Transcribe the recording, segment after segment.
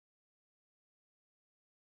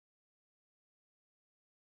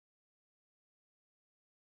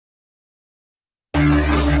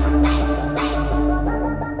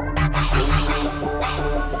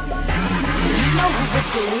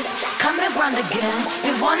around again.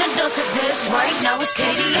 We wanna dose of this right now. It's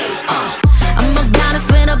KDA. I'm a goddess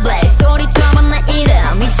with a blaze. 소리쳐봐 내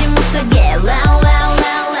이름 잊지 못하게 loud loud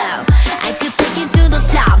loud loud. I could take you to the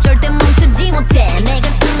top. 절대 멈추지 못해. 내가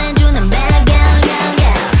끝내주는 bad gal gal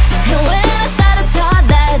gal. And when I start to talk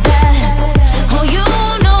that oh you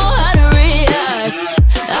know how to react.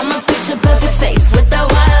 I'm a picture perfect face with that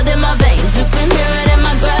wild in my veins. You can hear it in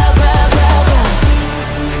my growl growl growl growl.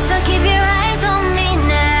 So keep your eyes on me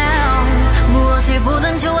now. 무엇을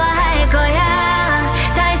보든 좋아할 거야.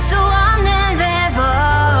 다 할 수 없는 배vo.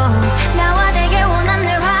 나와 되길 원한 늘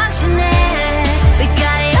확신해. We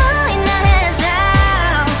got it all in our hands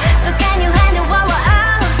now. So can you handle what we're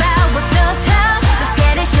all about? What's so tough? Let's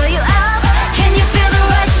get it, show you up. Can you feel the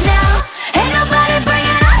rush now? Ain't nobody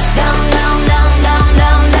bringing us down, down, down, down,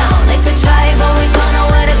 down, down. They could try, but we gonna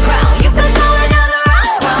wear the crown. You could go another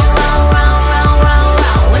round, round, round, round, round, round,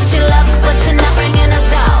 round. Wish you luck, but you're not bringing us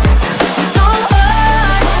down. We go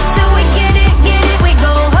hard till we get it, we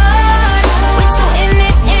go hard. We so in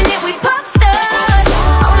it, we pop stars.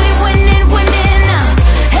 Only winning, winning now.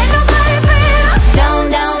 Ain't nobody bringing us down,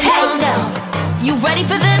 down, down, down. You ready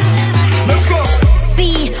for this? Let's go.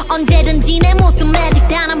 See, 언제든지 내 모습 매직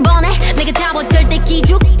단 한 번에 내가 잡아 절대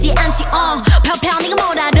기죽지 않지. 펴펴